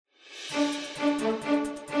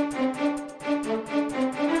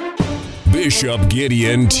Bishop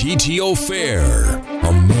Gideon T.T. Fair,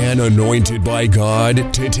 a man anointed by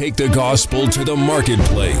God to take the gospel to the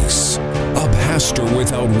marketplace, a pastor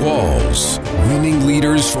without walls, winning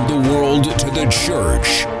leaders from the world to the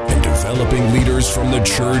church, and developing leaders from the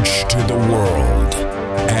church to the world.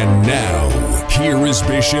 And now, here is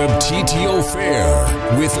Bishop T.T.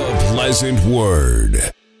 Fair with a pleasant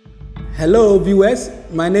word. Hello viewers,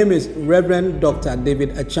 my name is Reverend Dr. David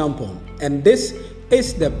Achampong, and this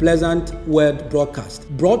is the Pleasant Word broadcast,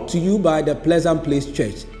 brought to you by the Pleasant Place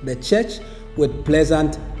Church, the church with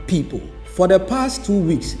pleasant people. For the past 2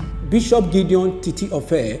 weeks, Bishop Gideon T.T.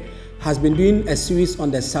 Fair has been doing a series on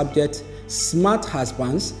the subject Smart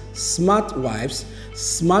Husbands, Smart Wives,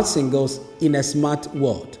 Smart Singles in a Smart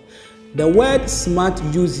World. The word SMART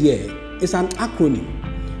used here is an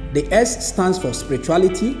acronym. The S stands for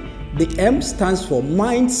spirituality, the M stands for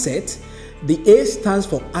mindset, the A stands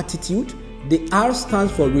for attitude, the R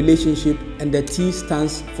stands for relationship, and the T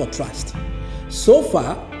stands for trust. So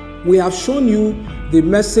far, we have shown you the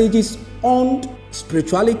messages on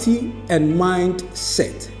spirituality and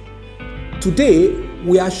mindset. Today,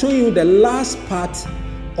 we are showing you the last part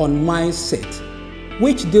on mindset,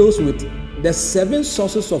 which deals with the 7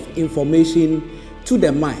 sources of information to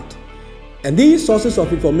the mind. And these sources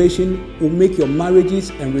of information will make your marriages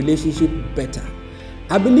and relationship better.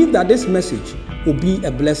 I believe that this message will be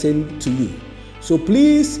a blessing to you. So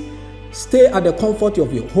please stay at the comfort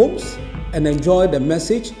of your homes and enjoy the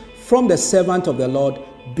message from the servant of the Lord,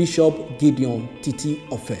 Bishop Gideon T.T.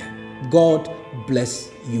 Fair. God bless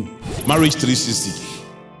you. Marriage 360.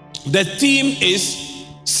 The theme is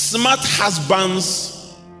smart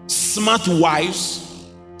husbands, smart wives,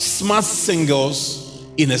 smart singles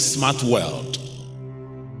in a smart world.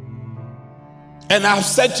 And I've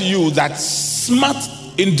said to you that smart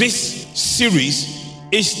in this series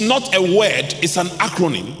is not a word, it's an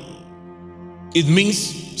acronym. It means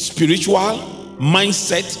spiritual,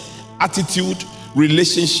 mindset, attitude,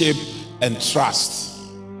 relationship, and trust.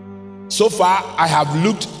 So far, I have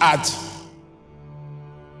looked at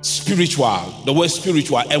spiritual, the word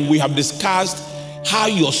spiritual, and we have discussed how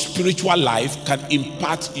your spiritual life can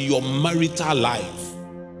impact your marital life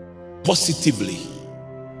positively.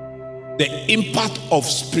 The impact of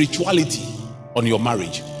spirituality on your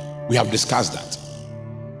marriage. We have discussed that.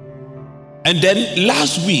 And then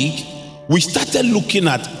last week, we started looking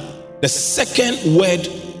at the second word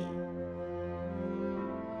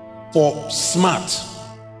for smart,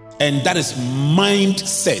 and that is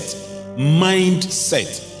mindset.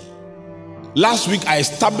 Mindset. Last week, I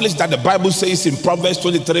established that the Bible says in Proverbs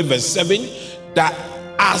 23 verse 7 that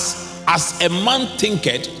as a man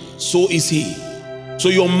thinketh, so is he. So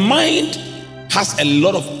your mind has a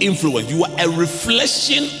lot of influence. You are a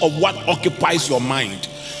reflection of what occupies your mind.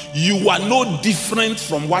 You are no different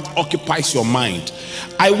from what occupies your mind.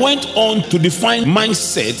 I went on to define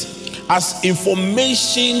mindset as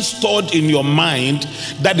information stored in your mind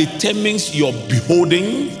that determines your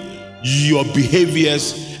beholding, your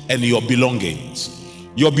behaviors, and your belongings.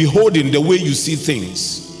 Your beholding, the way you see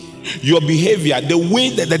things. Your behavior, the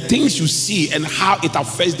way that the things you see and how it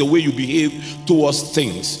affects the way you behave towards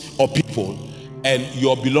things or people. And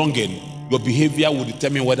your belonging, your behavior will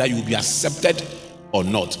determine whether you will be accepted or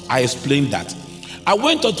not. I explained that. I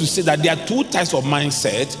went on to say that there are 2 types of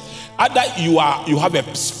mindset. Either you have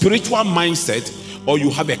a spiritual mindset or you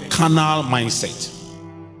have a carnal mindset.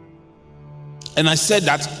 And I said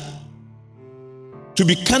that to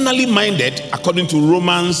be carnally minded, according to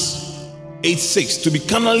Romans 8:6, to be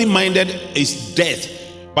carnally minded is death,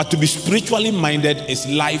 but to be spiritually minded is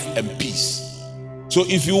life and peace. So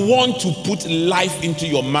if you want to put life into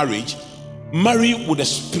your marriage, marry with a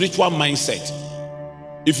spiritual mindset.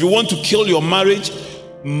 If you want to kill your marriage,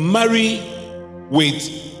 marry with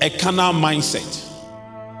a carnal mindset.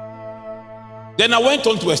 Then I went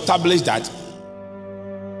on to establish that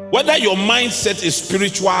whether your mindset is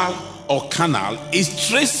spiritual or carnal is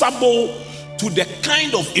traceable to the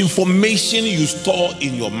kind of information you store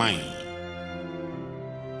in your mind.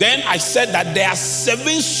 Then I said that there are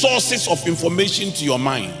 7 sources of information to your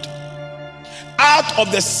mind. Out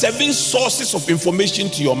of the 7 sources of information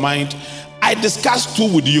to your mind, I discussed 2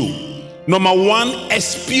 with you. Number 1,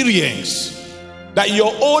 experience. That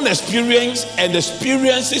your own experience and the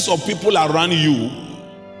experiences of people around you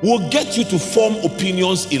will get you to form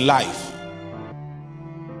opinions in life.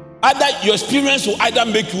 Either your experience will either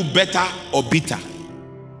make you better or bitter.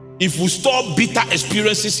 If you store bitter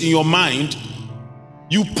experiences in your mind,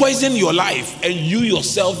 you poison your life and you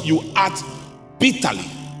yourself, you act bitterly.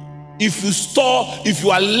 If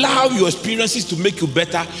you allow your experiences to make you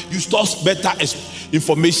better, you store better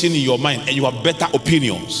information in your mind and you have better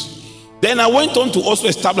opinions. Then I went on to also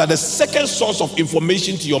establish the second source of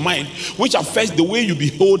information to your mind, which affects the way you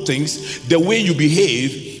behold things, the way you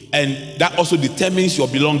behave, and that also determines your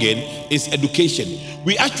belonging, is education.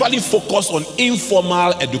 We actually focus on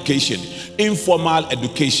informal education. Informal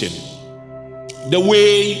education. The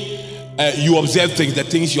way you observe things, the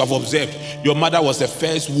things you have observed. Your mother was the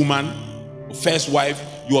first woman, first wife.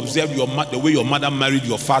 You observed the way your mother married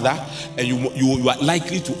your father, and you are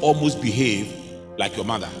likely to almost behave like your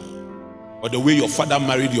mother. Or the way your father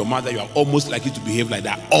married your mother, you are almost likely to behave like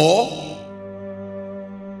that. Or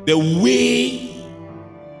the way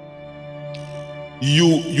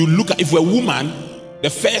you look at, if you're a woman, the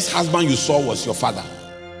first husband you saw was your father,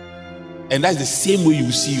 and that's the same way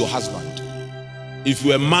you see your husband. If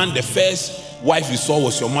you're a man, the first wife you saw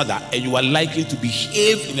was your mother, and you are likely to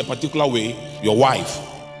behave in a particular way. Your wife,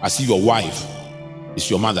 I see your wife is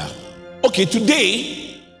your mother. Okay, today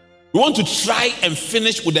we want to try and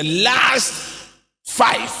finish with the last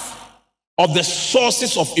 5 of the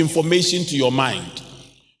sources of information to your mind.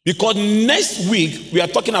 Because next week we are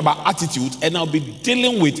talking about attitude, and I'll be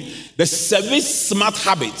dealing with the 7 smart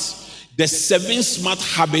habits. The 7 smart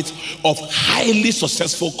habits of highly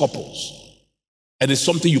successful couples. And it's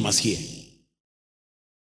something you must hear.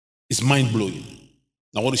 It's mind-blowing.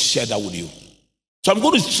 I want to share that with you. So I'm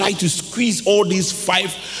going to try to squeeze all these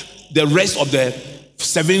 5, the rest of the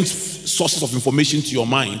 7 sources of information to your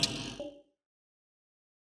mind.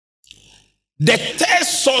 The third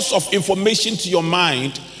source of information to your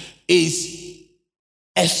mind is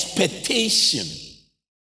expectation.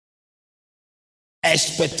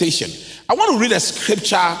 Expectation. I want to read a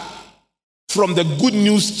scripture from the Good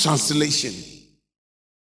News Translation.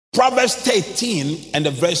 Proverbs 13 and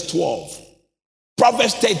the verse 12.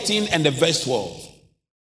 Proverbs 13 and the verse 12.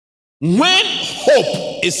 When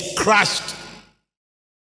hope is crushed,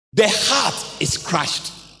 the heart is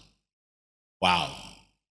crushed. Wow.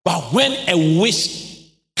 But when a wish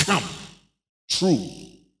comes true,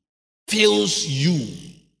 fills you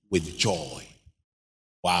with joy.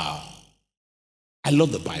 Wow. I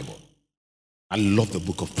love the Bible. I love the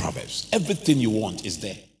book of Proverbs. Everything you want is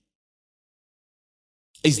there.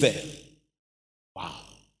 Is there. Wow.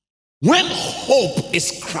 When hope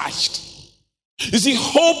is crushed, you see,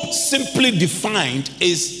 hope simply defined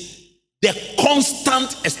is the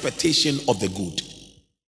constant expectation of the good.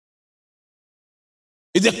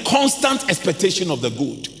 It's a constant expectation of the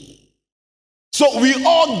good. So we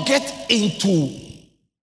all get into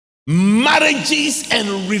marriages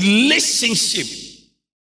and relationships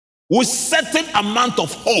with certain amount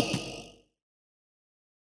of hope,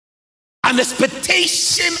 an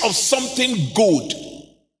expectation of something good.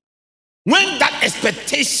 When that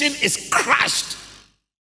expectation is crushed,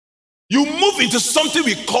 you move into something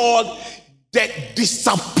we call the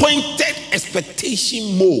disappointed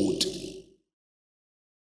expectation mode.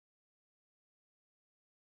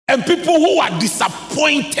 And people who are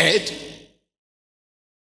disappointed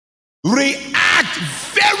react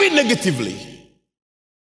very negatively.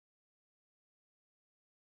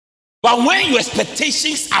 But when your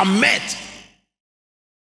expectations are met,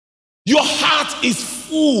 your heart is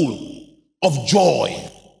full of joy.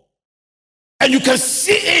 And you can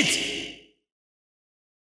see it.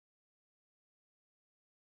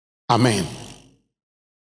 Amen.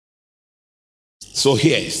 So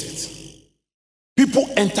here is it. People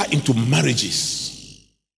enter into marriages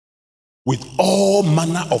with all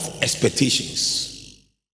manner of expectations.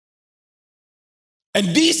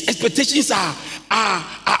 And these expectations are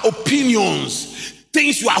opinions,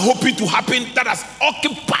 things you are hoping to happen that has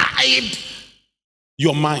occupied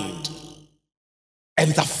your mind.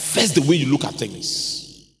 And it affects the way you look at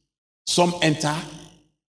things. Some enter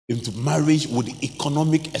into marriage with the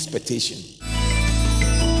economic expectation.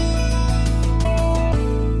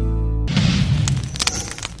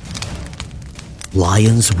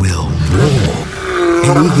 Lions will roar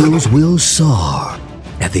and eagles will soar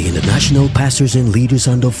at the International Pastors and Leaders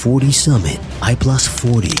Under 40 Summit,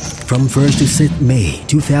 I+40, from 1st to 6th May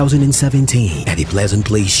 2017 at the Pleasant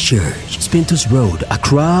Place Church, Spintus Road,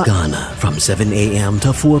 Accra, Ghana, from 7 a.m.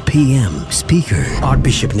 to 4 p.m. Speaker,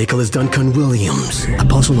 Archbishop Nicholas Duncan Williams,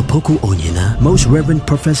 Apostle Opoku Onyina, Most Reverend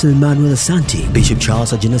Professor Emmanuel Asante, Bishop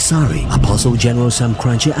Charles Ajinasari, Apostle General Sam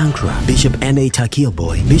Kranche Ankara, Bishop N.A.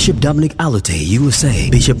 Takiaboy, Bishop Dominic Alute,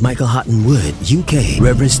 USA, Bishop Michael Houghton Wood, UK,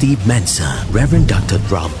 Reverend Steve Mensah, Reverend Dr.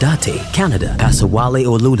 Ralph Date, Canada, Pastor Wale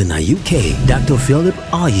Oludana, UK, Dr. Philip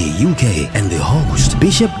Aye, UK, and the host,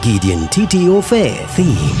 Bishop Gideon T.T.O. Fair.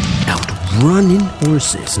 Theme, Outrunning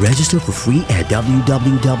Horses. Register for free at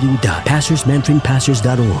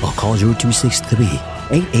www.pastorsmentoringpastors.org or call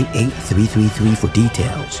 0263-888-333 for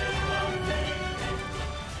details.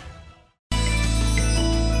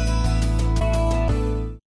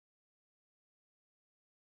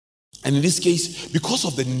 And in this case, because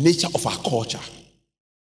of the nature of our culture,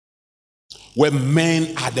 where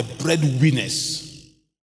men are the breadwinners,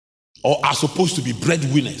 or are supposed to be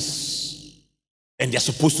breadwinners, and they're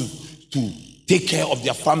supposed to take care of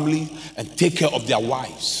their family and take care of their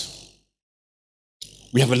wives.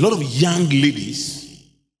 We have a lot of young ladies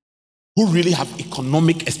who really have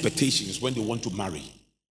economic expectations when they want to marry.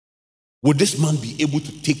 Would this man be able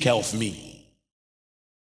to take care of me?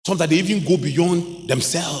 Sometimes they even go beyond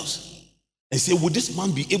themselves and say, would this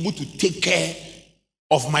man be able to take care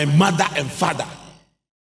of my mother and father?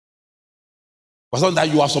 But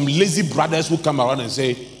sometimes you have some lazy brothers who come around and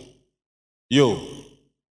say, yo,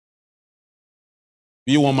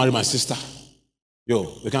 you want to marry my sister? Yo,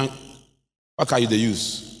 what can you they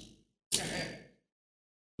use?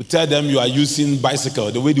 To tell them you are using bicycle,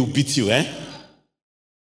 the way they will beat you, eh?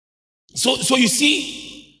 So you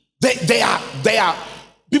see, they are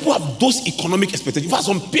people have those economic expectations. In fact,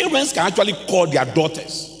 some parents can actually call their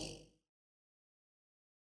daughters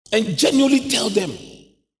and genuinely tell them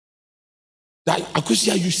that,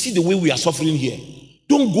 Akosia, you see the way we are suffering here.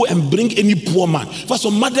 Don't go and bring any poor man. For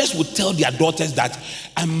some mothers would tell their daughters that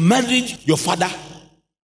I married your father.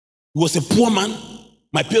 He was a poor man.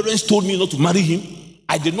 My parents told me not to marry him.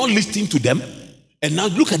 I did not listen to them. And now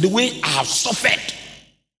look at the way I have suffered.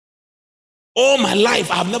 All my life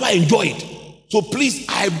I have never enjoyed. So please,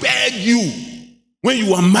 I beg you, when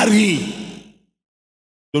you are marrying,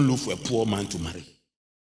 don't look for a poor man to marry.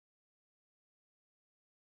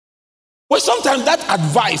 Well, sometimes that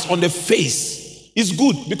advice on the face is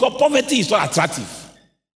good because poverty is not attractive.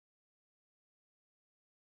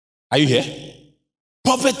 Are you here?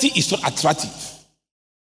 Poverty is not attractive.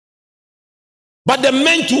 But the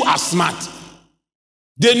men too are smart.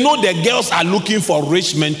 They know the girls are looking for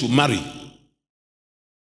rich men to marry.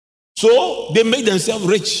 So they make themselves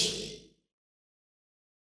rich.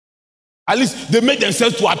 At least they make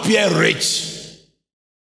themselves to appear rich.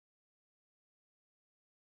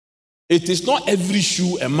 It is not every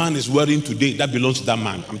shoe a man is wearing today that belongs to that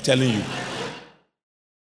man. I'm telling you.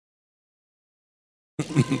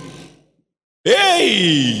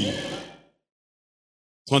 Hey!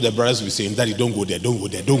 Some of the brothers will be saying, Daddy, don't go there, don't go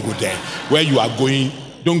there, don't go there. Where you are going,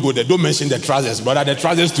 don't go there. Don't mention the trousers, brother. The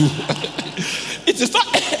trousers too. It is not.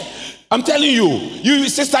 I'm telling you,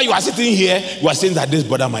 sister, you are sitting here, you are saying that this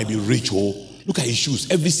brother might be rich. Oh, look at his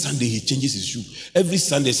shoes. Every Sunday he changes his shoe. Every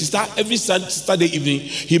Sunday, sister, every Saturday evening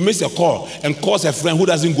he makes a call and calls a friend who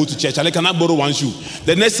doesn't go to church. Like, can I borrow one shoe?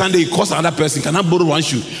 The next Sunday he calls another person, can I borrow one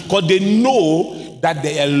shoe? Because they know that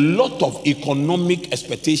there are a lot of economic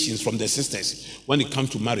expectations from the sisters when it comes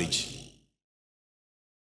to marriage.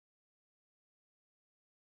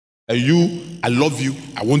 And you, I love you,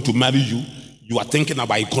 I want to marry you. You are thinking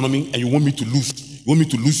about economy and you want me to lose. You want me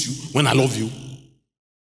to lose you when I love you.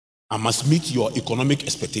 I must meet your economic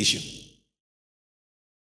expectation.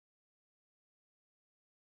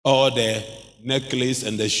 Or the necklace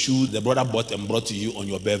and the shoes the brother bought and brought to you on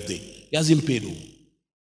your birthday. He hasn't paid though.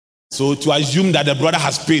 So to assume that the brother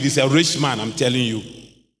has paid, he's a rich man, I'm telling you,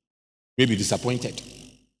 may be disappointed.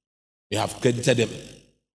 They have credited him.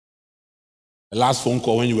 The last phone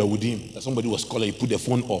call when you were with him, that somebody was calling, he put the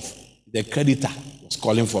phone off. The creditor was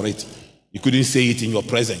calling for it. You couldn't say it in your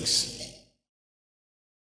presence.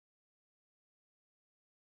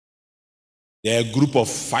 There are a group of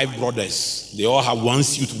 5 brothers. They all have one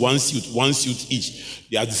suit each.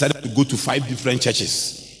 They have decided to go to 5 different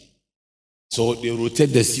churches. So they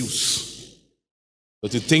rotate the suits.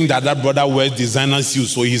 But to think that that brother wears designer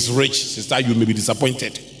suits, so he's rich, sister, you may be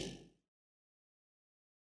disappointed.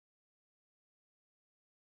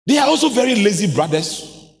 They are also very lazy brothers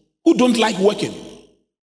who don't like working.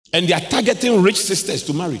 And they are targeting rich sisters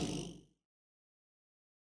to marry.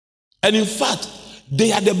 And in fact,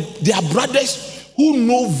 they are brothers who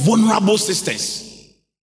know vulnerable sisters.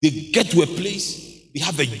 They get to a place, they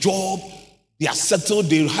have a job, they are settled,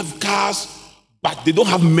 they have cars, but they don't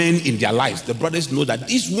have men in their lives. The brothers know that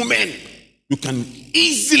these women, you can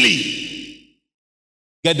easily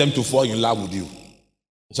get them to fall in love with you.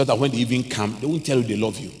 So that when they even come, they won't tell you they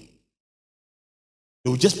love you. They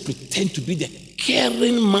will just pretend to be the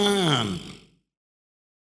caring man.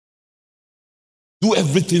 Do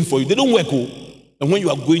everything for you. They don't work. Oh. And when you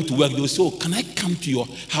are going to work, they will say, oh, can I come to your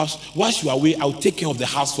house? Whilst you are away, I'll take care of the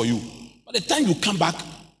house for you. By the time you come back,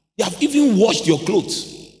 they have even washed your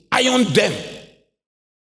clothes, ironed them.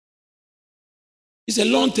 It's a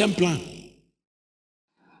long-term plan.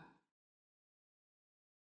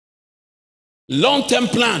 Long-term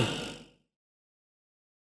plan.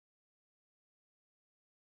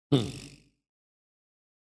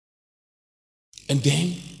 And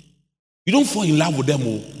then You don't fall in love with them,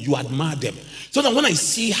 you admire them. So that when I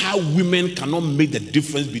see how women cannot make the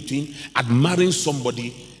difference between admiring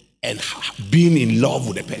somebody and being in love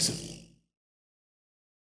with a person,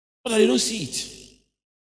 but they don't see it.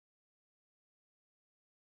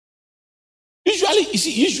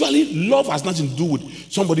 Usually love has nothing to do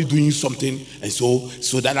with somebody doing something, and so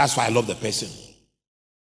that's why I love the person.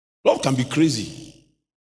 Love can be crazy.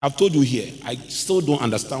 I've told you here, I still don't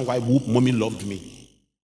understand why mommy loved me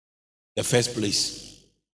the first place.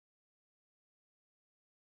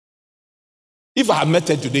 If I had met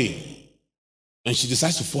her today and she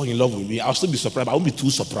decides to fall in love with me, I'll still be surprised, but I won't be too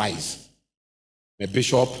surprised. I'm a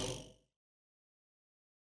bishop,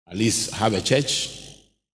 at least have a church,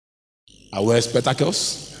 I wear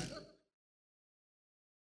spectacles,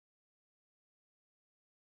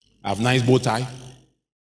 I have nice bow tie.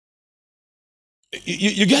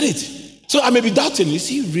 You get it? So I may be doubting, is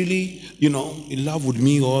he really, in love with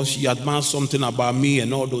me, or she admires something about me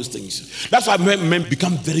and all those things? That's why men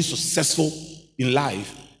become very successful in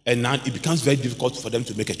life, and now it becomes very difficult for them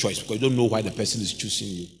to make a choice because you don't know why the person is choosing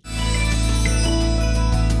you.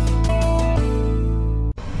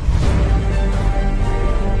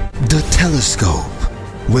 The telescope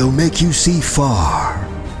will make you see far.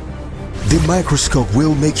 The microscope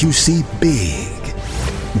will make you see big.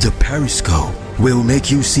 The periscope will make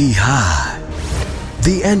you see high.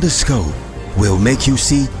 The endoscope will make you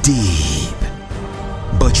see deep.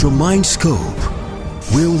 But your mindscope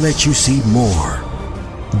will let you see more.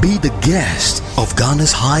 Be the guest of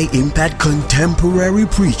Ghana's high-impact contemporary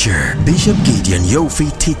preacher, Bishop Gideon Yofi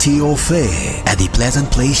Titi Ofe, at the Pleasant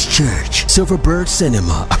Place Church, Silverbird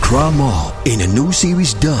Cinema, Accra Mall, in a new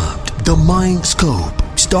series dubbed The Mindscope,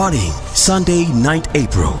 starting Sunday, 9th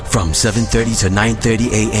April from 7:30 to 9:30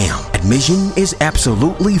 a.m. Admission is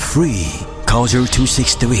absolutely free. Call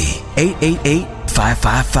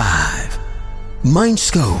 0263-888-555.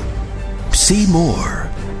 Mindscope. See more.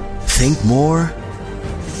 Think more.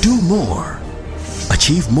 Do more.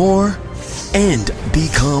 Achieve more. And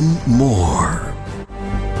become more.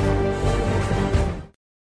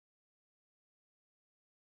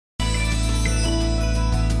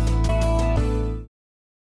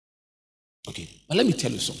 Okay, but let me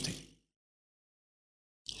tell you something.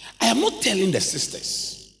 I am not telling the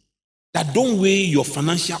sisters that don't weigh your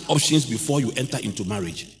financial options before you enter into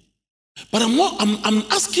marriage. But I'm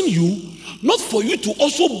asking you not for you to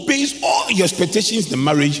also base all your expectations in the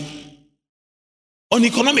marriage on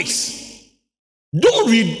economics.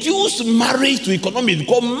 Don't reduce marriage to economics,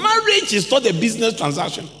 because marriage is not a business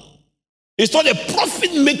transaction. It's not a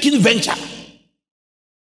profit-making venture.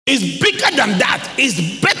 It's bigger than that. It's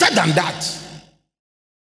better than that.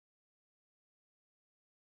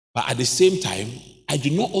 But at the same time, I do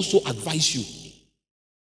not also advise you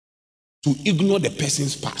to ignore the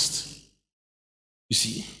person's past. You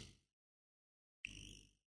see,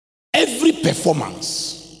 every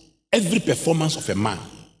performance of a man,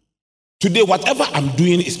 today whatever I'm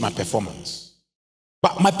doing is my performance.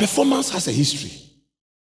 But my performance has a history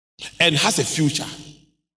and has a future.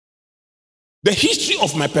 The history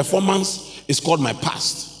of my performance is called my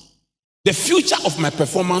past. The future of my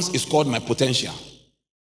performance is called my potential.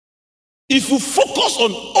 If you focus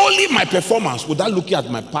on only my performance without looking at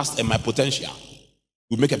my past and my potential,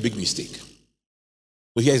 you make a big mistake.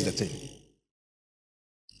 So here's the thing.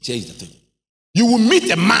 You will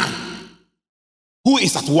meet a man who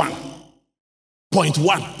is at point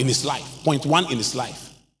one in his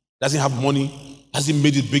life. Doesn't have money, hasn't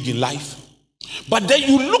made it big in life. But then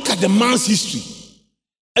you look at the man's history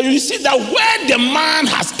and you see that where the man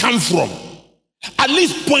has come from, at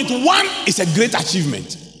least point one is a great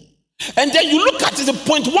achievement. And then you look at it, the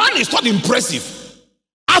point one is not impressive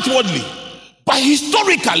outwardly, but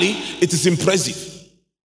historically it is impressive.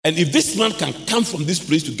 And if this man can come from this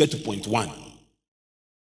place to get to point one,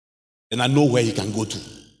 then I know where he can go to.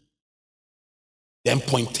 Then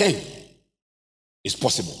point 10 is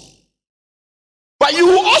possible. But you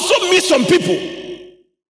will also meet some people.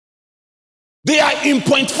 They are in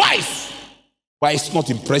point 5, but it's not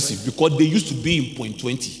impressive because they used to be in point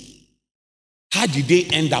 20. How did they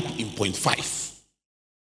end up in point 5?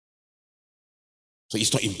 So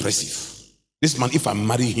it's not impressive. This man, if I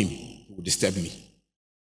marry him, he will disturb me. He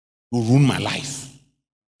will ruin my life.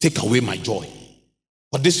 Take away my joy.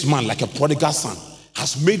 But this man, like a prodigal son,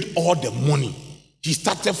 has made all the money. He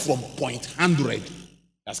started from point 100,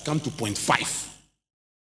 has come to point 5.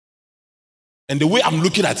 And the way I'm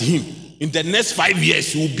looking at him, in the next 5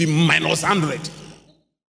 years, he will be minus 100.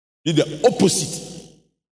 He's the opposite.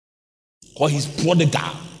 Because he's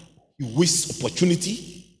prodigal. He wastes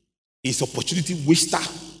opportunity. He's opportunity waster,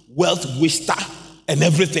 wealth waster, and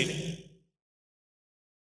everything.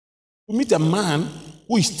 You meet a man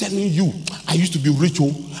who is telling you, I used to be rich,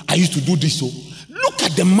 oh, I used to do this, oh. Look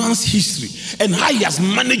at the man's history and how he has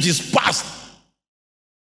managed his past.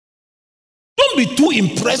 Don't be too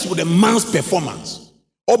impressed with a man's performance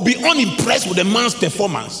or be unimpressed with a man's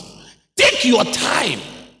performance. Take your time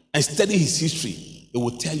and study his history. It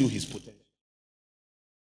will tell you his potential.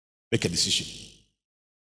 Make a decision.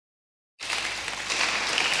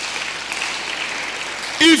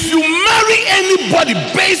 If you marry anybody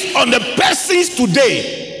based on the persons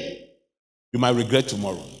today, you might regret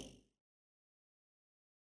tomorrow.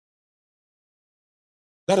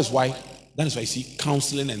 That is why you see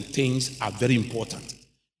counseling and things are very important.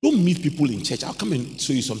 Don't meet people in church. I'll come and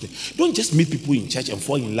show you something. Don't just meet people in church and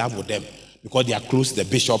fall in love with them because they are close to the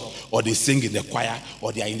bishop, or they sing in the choir,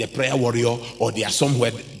 or they are in the prayer warrior, or they are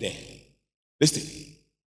somewhere there. Listen,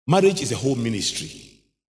 marriage is a whole ministry.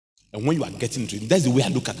 And when you are getting into it, that's the way I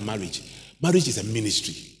look at marriage. Marriage is a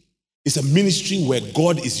ministry. It's a ministry where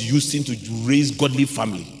God is using to raise godly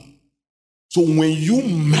family. So when you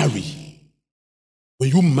marry,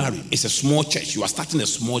 it's a small church. You are starting a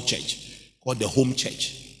small church called the home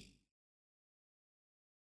church.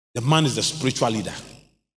 The man is the spiritual leader.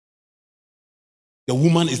 The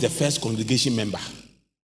woman is the first congregation member.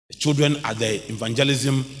 The children are the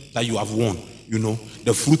evangelism that you have won. You know,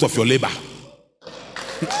 the fruit of your labor.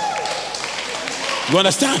 You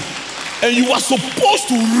understand? And you are supposed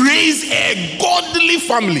to raise a godly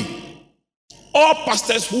family. All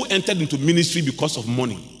pastors who entered into ministry because of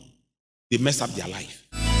money, they mess up their life.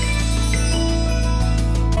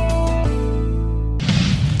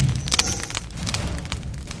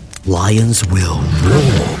 Lions will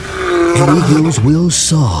roar and eagles will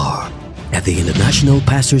soar at the International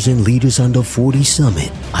Pastors and Leaders Under 40 Summit,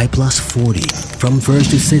 I+40, from 1st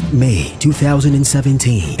to 6th May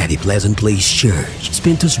 2017 at the Pleasant Place Church,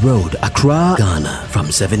 Spintus Road, Accra, Ghana,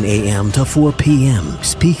 from 7 a.m. to 4 p.m.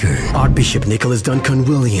 Speaker, Archbishop Nicholas Duncan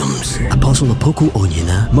Williams, Apostle Opoku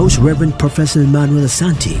Onyina, Most Reverend Professor Emmanuel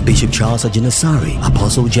Asante, Bishop Charles Ajinasari,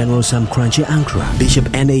 Apostle General Sam Kranche Ankara,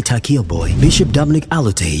 Bishop N.A. Takiaboy, Bishop Dominic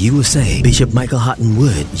Alute, USA, Bishop Michael Houghton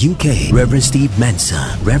Wood, UK, Reverend Steve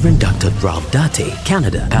Mensah, Reverend Dr. Ralph Date,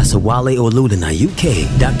 Canada, Pastor Wale Oludana, UK,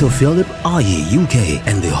 Dr. Philip Aye, UK,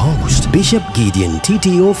 and the host, Bishop Gideon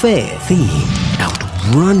T.T.O. Fair. Theme,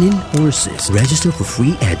 Outrunning Horses. Register for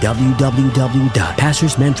free at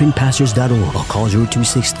www.pastorsmentoringpastors.org or call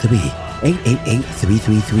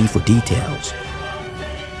 0263-888-333 for details.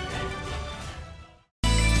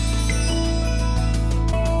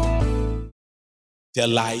 Tell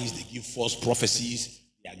lies, they give false prophecies,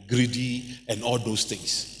 they are greedy, and all those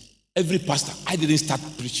things. Every pastor, I didn't start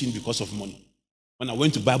preaching because of money. When I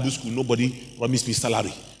went to Bible school, nobody promised me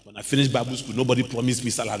salary. When I finished Bible school, nobody promised me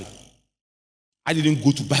salary. I didn't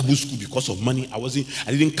go to Bible school because of money. I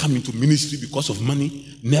didn't come into ministry because of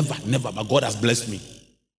money. Never. But God has blessed me.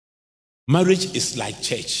 Marriage is like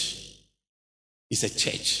church. It's a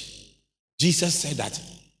church. Jesus said that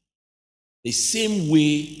the same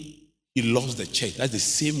way he loves the church, that's the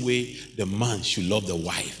same way the man should love the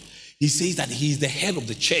wife. He says that he is the head of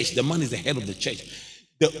the church. The man is the head of the church.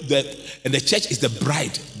 And the church is the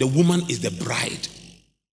bride. The woman is the bride.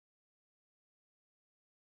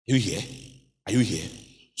 Are you here? Are you here?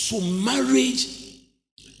 So marriage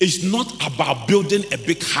is not about building a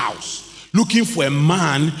big house, looking for a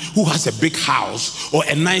man who has a big house or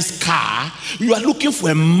a nice car. You are looking for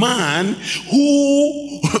a man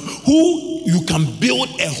who you can build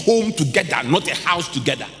a home together, not a house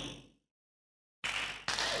together.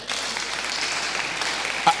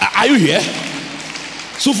 Are you here?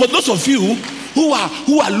 So for those of you who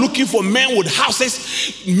are looking for men with houses,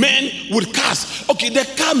 men with cars, okay, the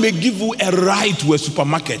car may give you a ride to a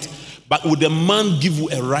supermarket, but will the man give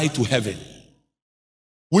you a ride to heaven?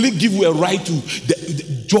 Will it give you a ride to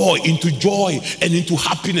the joy and into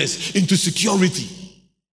happiness, into security?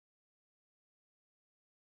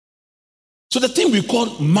 So the thing we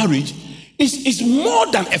call marriage is more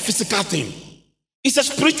than a physical thing. It's a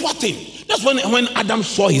spiritual thing. That's when Adam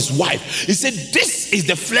saw his wife, he said, this is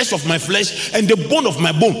the flesh of my flesh and the bone of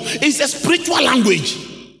my bone. It's a spiritual language.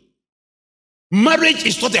 Marriage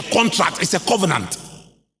is not a contract, it's a covenant.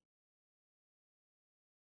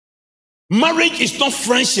 Marriage is not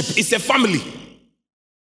friendship, it's a family.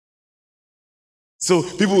 So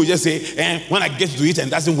people will just say, when I get to it and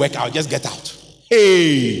it doesn't work, I'll just get out.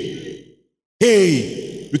 Hey,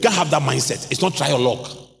 we can't have that mindset. It's not try or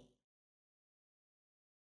luck.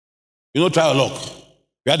 You know, try your luck.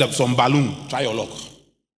 We had some balloon, try your luck.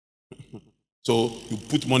 So you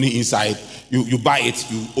put money inside, you buy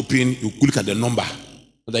it, you open, you look at the number,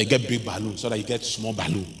 so that you get big balloon, so that you get small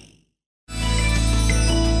balloon.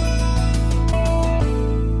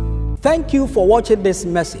 Thank you for watching this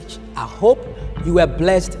message. I hope you were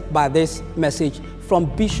blessed by this message from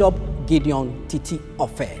Bishop Gideon Titi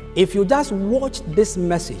Ofer. If you just watched this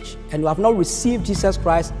message and you have not received Jesus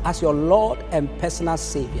Christ as your Lord and personal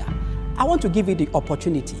Savior, I want to give you the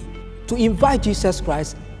opportunity to invite Jesus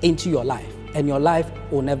Christ into your life, and your life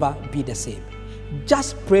will never be the same.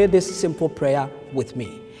 Just pray this simple prayer with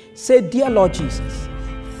me. Say, "Dear Lord Jesus,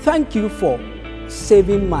 thank you for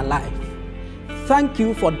saving my life. Thank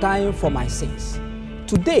you for dying for my sins.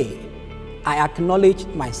 Today, I acknowledge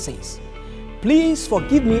my sins. Please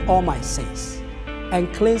forgive me all my sins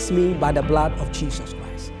and cleanse me by the blood of Jesus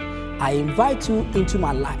Christ. I invite you into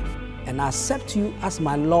my life and accept you as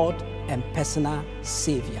my Lord and personal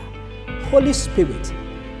Savior. Holy Spirit,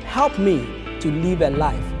 help me to live a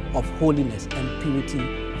life of holiness and purity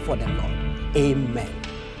for the Lord. Amen."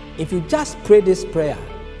 If you just pray this prayer,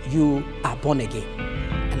 you are born again.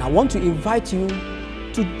 And I want to invite you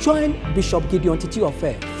to join Bishop Gideon Titi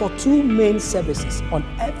Ofer for 2 main services on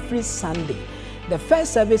every Sunday. The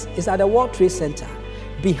first service is at the World Trade Center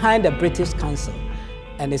behind the British Council,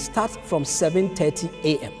 and it starts from 7:30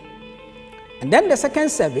 a.m. And then the second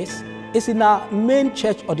service is in our main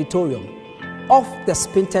church auditorium off the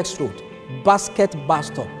Spintex Road, Basket Bus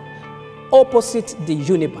Stop, opposite the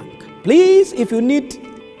Unibank. Please, if you need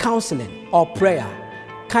counseling or prayer,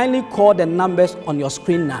 kindly call the numbers on your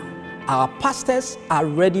screen now. Our pastors are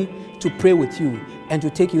ready to pray with you and to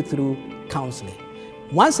take you through counseling.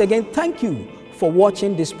 Once again, thank you for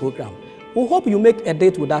watching this program. We hope you make a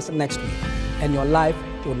date with us next week and your life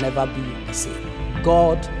will never be the same.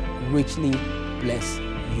 God richly bless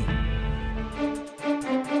you.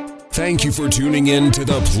 Thank you for tuning in to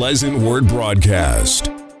the Pleasant Word broadcast.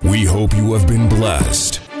 We hope you have been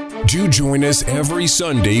blessed. Do join us every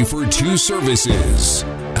Sunday for 2 services.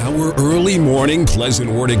 Our early morning Pleasant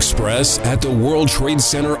Word Express at the World Trade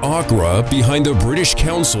Center Accra behind the British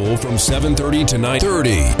Council from 7:30 to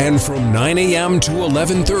 9:30 and from 9 a.m. to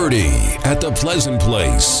 11:30 at the Pleasant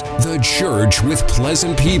Place, the church with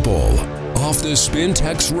pleasant people, off the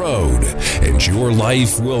Spintex Road, and your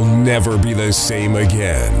life will never be the same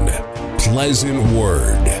again. Pleasant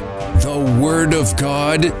Word, the Word of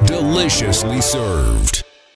God deliciously served.